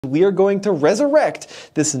We are going to resurrect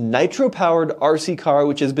this nitro-powered RC car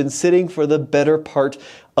which has been sitting for the better part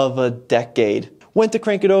of a decade. Went to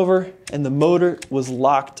crank it over and the motor was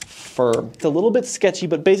locked firm. It's a little bit sketchy,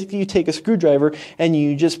 but basically you take a screwdriver and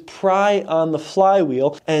you just pry on the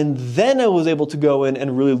flywheel, and then I was able to go in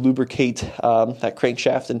and really lubricate that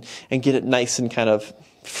crankshaft and get it nice and kind of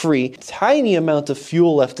free. Tiny amount of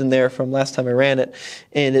fuel left in there from last time I ran it,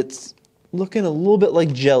 and it's looking a little bit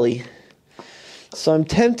like jelly. So I'm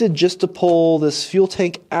tempted just to pull this fuel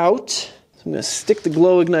tank out. So I'm going to stick the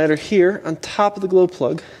glow igniter here on top of the glow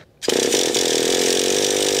plug.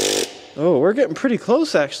 Oh, we're getting pretty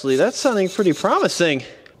close actually. That's sounding pretty promising.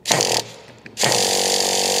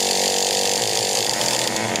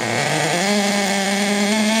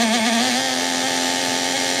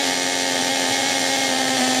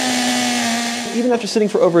 Even after sitting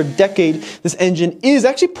for over a decade, this engine is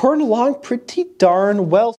actually purring along pretty darn well.